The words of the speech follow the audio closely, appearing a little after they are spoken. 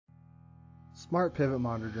Smart Pivot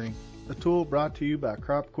Monitoring, a tool brought to you by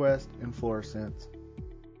Quest and FluroSat.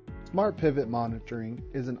 Smart Pivot Monitoring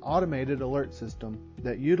is an automated alert system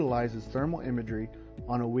that utilizes thermal imagery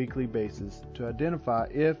on a weekly basis to identify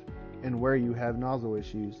if and where you have nozzle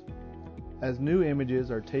issues. As new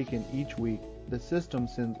images are taken each week, the system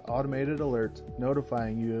sends automated alerts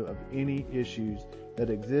notifying you of any issues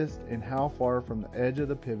that exist and how far from the edge of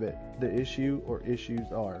the pivot the issue or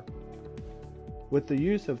issues are. With the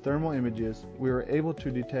use of thermal images, we were able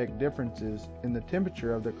to detect differences in the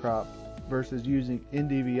temperature of the crop versus using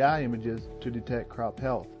NDVI images to detect crop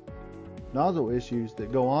health. Nozzle issues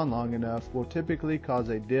that go on long enough will typically cause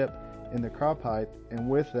a dip in the crop height and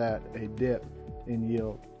with that a dip in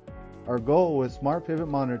yield. Our goal with Smart Pivot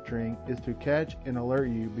Monitoring is to catch and alert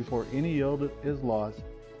you before any yield is lost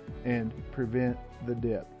and prevent the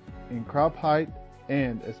dip in crop height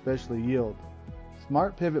and especially yield.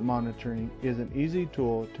 Smart Pivot Monitoring is an easy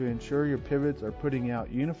tool to ensure your pivots are putting out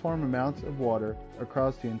uniform amounts of water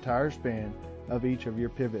across the entire span of each of your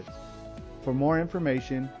pivots. For more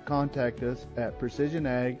information, contact us at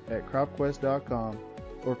precisionag@cropquest.com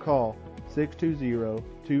or call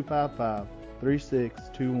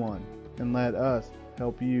 620-255-3621 and let us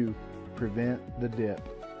help you prevent the dip.